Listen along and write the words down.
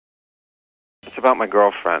about my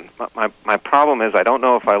girlfriend. My problem is I don't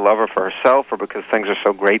know if I love her for herself or because things are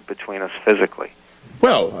so great between us physically.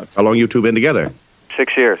 Well, how long you two been together?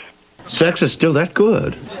 6 years. Sex is still that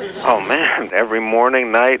good. Oh, man, every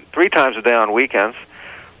morning, night, 3 times a day on weekends.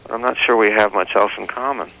 But I'm not sure we have much else in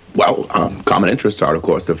common. Well, common interests are, of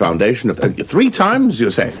course, the foundation of... 3 times, you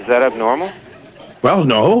say? Is that abnormal? Well,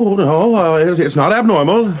 no, it's not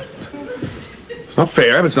abnormal. It's not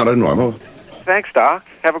fair, but it's not abnormal. Thanks, Doc.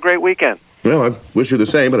 Have a great weekend. Well, I wish you the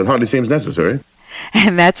same, but it hardly seems necessary.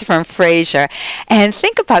 And that's from Frasier. And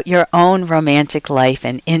think about your own romantic life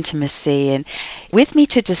and intimacy. And with me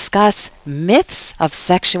to discuss myths of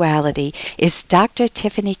sexuality is Dr.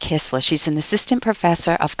 Tiffany Kisler. She's an assistant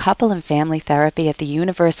professor of couple and family therapy at the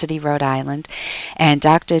University of Rhode Island. And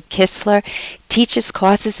Dr. Kisler teaches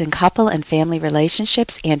courses in couple and family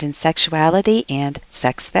relationships and in sexuality and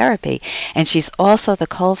sex therapy. And she's also the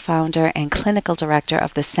co-founder and clinical director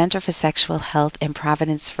of the Center for Sexual Health in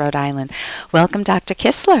Providence, Rhode Island. Welcome, Dr.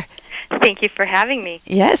 Kisler. Thank you for having me.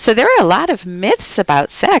 Yes, so there are a lot of myths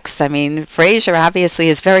about sex. I mean, Frasier obviously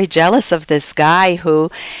is very jealous of this guy who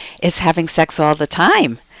is having sex all the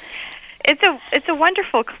time. It's a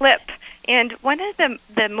wonderful clip. And one of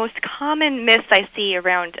the most common myths I see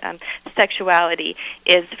around sexuality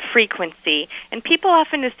is frequency. And people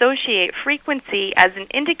often associate frequency as an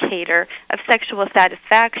indicator of sexual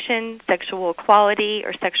satisfaction, sexual quality,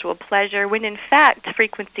 or sexual pleasure, when in fact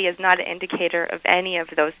frequency is not an indicator of any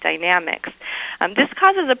of those dynamics. This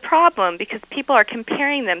causes a problem because people are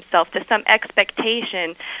comparing themselves to some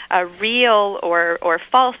expectation, real or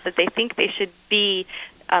false, that they think they should be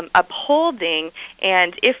upholding,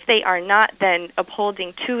 and if they are not then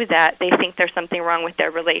upholding to that, they think there's something wrong with their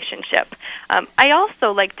relationship. I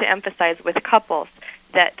also like to emphasize with couples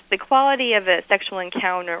that the quality of a sexual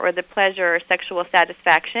encounter or the pleasure or sexual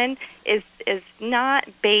satisfaction is not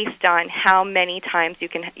based on how many times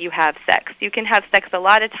you have sex. You can have sex a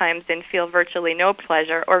lot of times and feel virtually no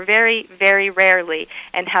pleasure, or very, very rarely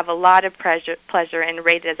and have a lot of pleasure and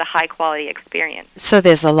rate it as a high-quality experience. So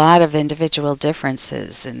there's a lot of individual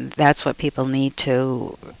differences, and that's what people need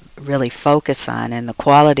to really focus on, and the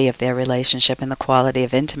quality of their relationship and the quality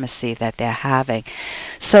of intimacy that they're having.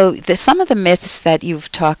 So some of the myths that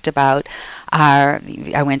you've talked about are,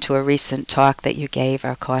 I went to a recent talk that you gave,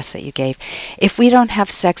 or course that you gave, if we don't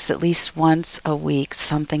have sex at least once a week,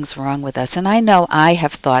 something's wrong with us. And I know I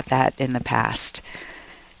have thought that in the past.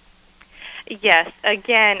 Yes.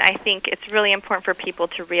 Again, I think it's really important for people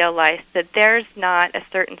to realize that there's not a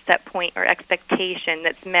certain set point or expectation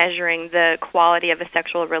that's measuring the quality of a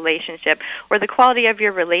sexual relationship or the quality of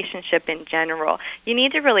your relationship in general. You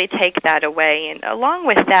need to really take that away. And along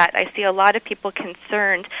with that, I see a lot of people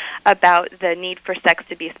concerned about the need for sex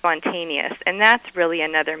to be spontaneous, and that's really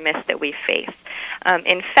another myth that we face.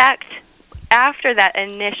 In fact, after that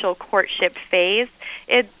initial courtship phase,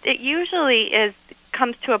 it usually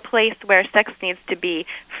comes to a place where sex needs to be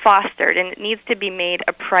fostered and it needs to be made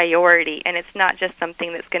a priority, and it's not just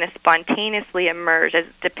something that's going to spontaneously emerge as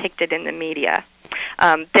depicted in the media.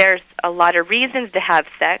 There's a lot of reasons to have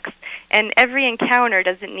sex, and every encounter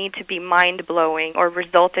doesn't need to be mind-blowing or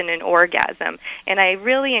result in an orgasm. And I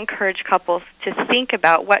really encourage couples to think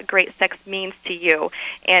about what great sex means to you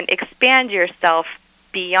and expand yourself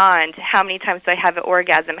beyond how many times do I have an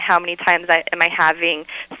orgasm, how many times am I having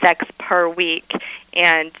sex per week,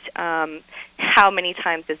 and how many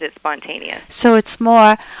times is it spontaneous. So it's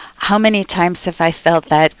more, how many times have I felt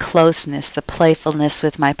that closeness, the playfulness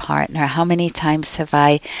with my partner? How many times have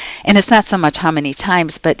I, and it's not so much how many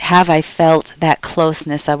times, but have I felt that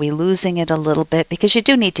closeness? Are we losing it a little bit? Because you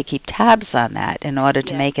do need to keep tabs on that in order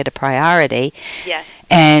to make it a priority. Yes.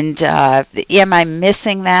 And am I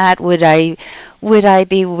missing that? Would I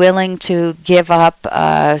be willing to give up,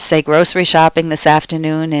 say, grocery shopping this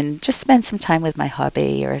afternoon and just spend some time with my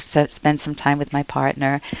hubby or spend some time with my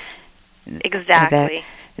partner? Exactly.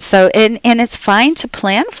 So, and it's fine to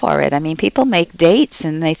plan for it. I mean, people make dates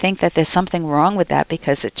and they think that there's something wrong with that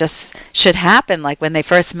because it just should happen like when they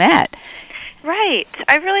first met. Right.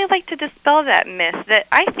 I really like to dispel that myth. That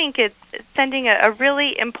I think it's sending a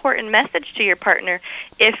really important message to your partner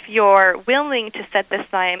if you're willing to set the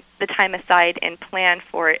time aside and plan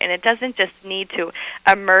for it. And it doesn't just need to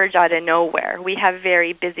emerge out of nowhere. We have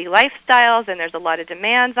very busy lifestyles and there's a lot of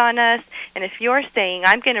demands on us. And if you're saying,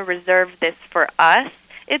 I'm going to reserve this for us,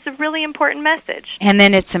 it's a really important message. And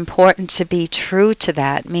then it's important to be true to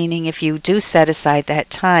that, meaning if you do set aside that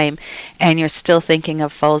time and you're still thinking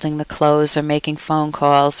of folding the clothes or making phone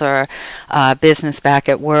calls or business back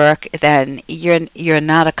at work, then you're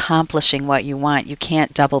not accomplishing what you want. You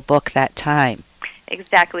can't double book that time.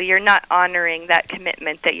 Exactly. You're not honoring that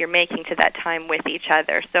commitment that you're making to that time with each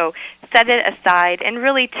other. So set it aside and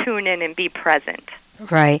really tune in and be present.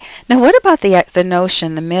 Right. Now, what about the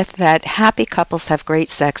notion, the myth that happy couples have great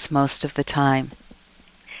sex most of the time?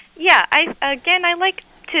 Yeah, I like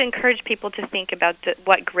to encourage people to think about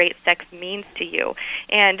what great sex means to you.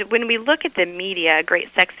 And when we look at the media,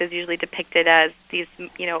 great sex is usually depicted as these,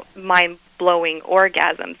 mind-blowing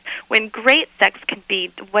orgasms. When great sex can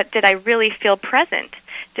be, what did I really feel present?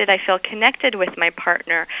 Did I feel connected with my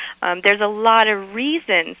partner? There's a lot of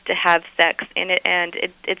reasons to have sex, and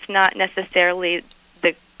it's not necessarily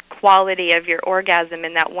the quality of your orgasm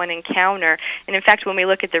in that one encounter. And in fact, when we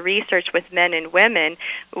look at the research with men and women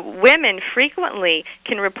frequently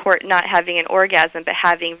can report not having an orgasm but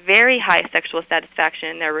having very high sexual satisfaction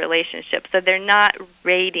in their relationship. So they're not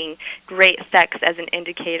rating great sex as an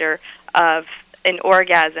indicator of an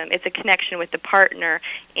orgasm. It's a connection with the partner,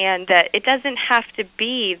 and that it doesn't have to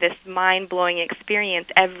be this mind-blowing experience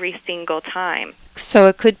every single time. So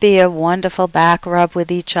it could be a wonderful back rub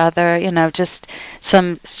with each other, just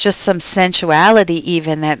some sensuality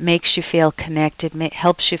even that makes you feel connected,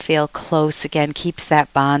 helps you feel close again, keeps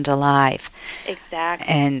that bond alive. Exactly.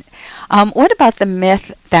 And what about the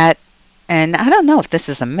myth that, and I don't know if this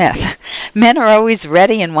is a myth, men are always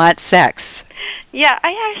ready and want sex? Yeah,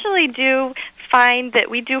 I actually do find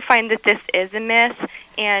that this is a myth,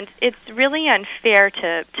 and it's really unfair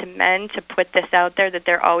to men to put this out there that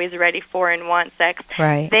they're always ready for and want sex.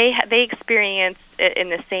 Right. They experience it in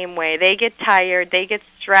the same way. They get tired, they get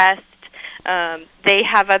stressed, they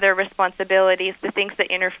have other responsibilities. The things that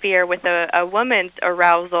interfere with a woman's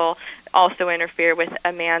arousal also interfere with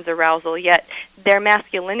a man's arousal, yet their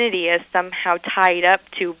masculinity is somehow tied up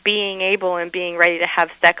to being able and being ready to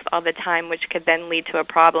have sex all the time, which could then lead to a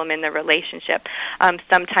problem in the relationship.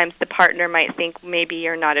 Sometimes the partner might think, maybe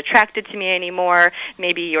you're not attracted to me anymore,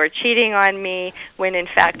 maybe you're cheating on me, when in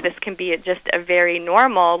fact this can be just a very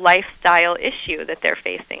normal lifestyle issue that they're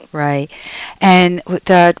facing. Right. And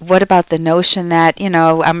what about the notion that,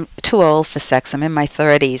 I'm too old for sex, I'm in my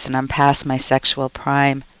 30s and I'm past my sexual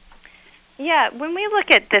prime? Yeah, when we look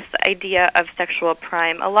at this idea of sexual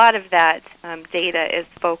prime, a lot of that data is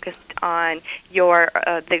focused on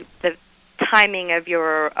the timing of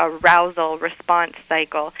your arousal response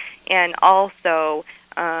cycle, and also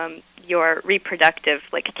your reproductive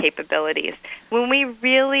capabilities. When we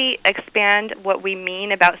really expand what we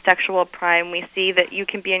mean about sexual prime, we see that you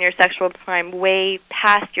can be in your sexual prime way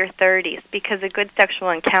past your 30s, because a good sexual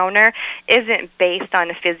encounter isn't based on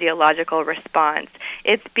a physiological response.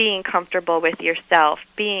 It's being comfortable with yourself,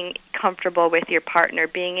 being comfortable with your partner,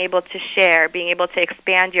 being able to share, being able to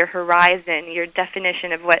expand your horizon, your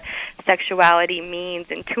definition of what sexuality means,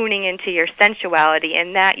 and tuning into your sensuality,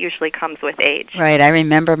 and that usually comes with age. Right. I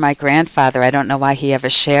remember my grandfather, I don't know why he ever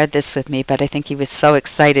shared this with me, but I think he was so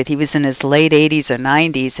excited. He was in his late 80s or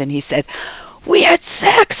 90s, and he said, "We had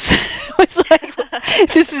sex." It was like,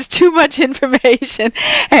 this is too much information.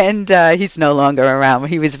 And he's no longer around.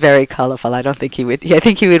 He was very colorful. I think he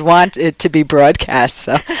would want it to be broadcast.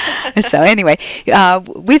 So anyway,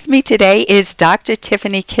 with me today is Dr.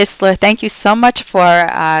 Tiffany Kisler. Thank you so much for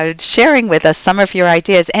sharing with us some of your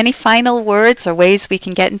ideas. Any final words or ways we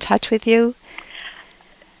can get in touch with you?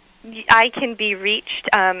 I can be reached.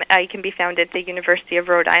 I can be found at the University of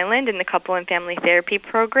Rhode Island in the Couple and Family Therapy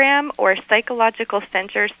Program, or Psychological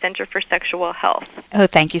Center for Sexual Health. Oh,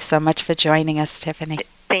 thank you so much for joining us, Tiffany.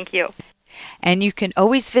 Thank you. And you can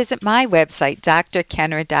always visit my website,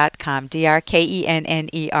 drkenner.com,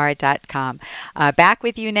 drkenner.com. Back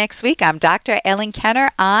with you next week. I'm Dr. Ellen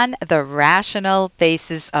Kenner on The Rational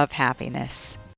Basis of Happiness.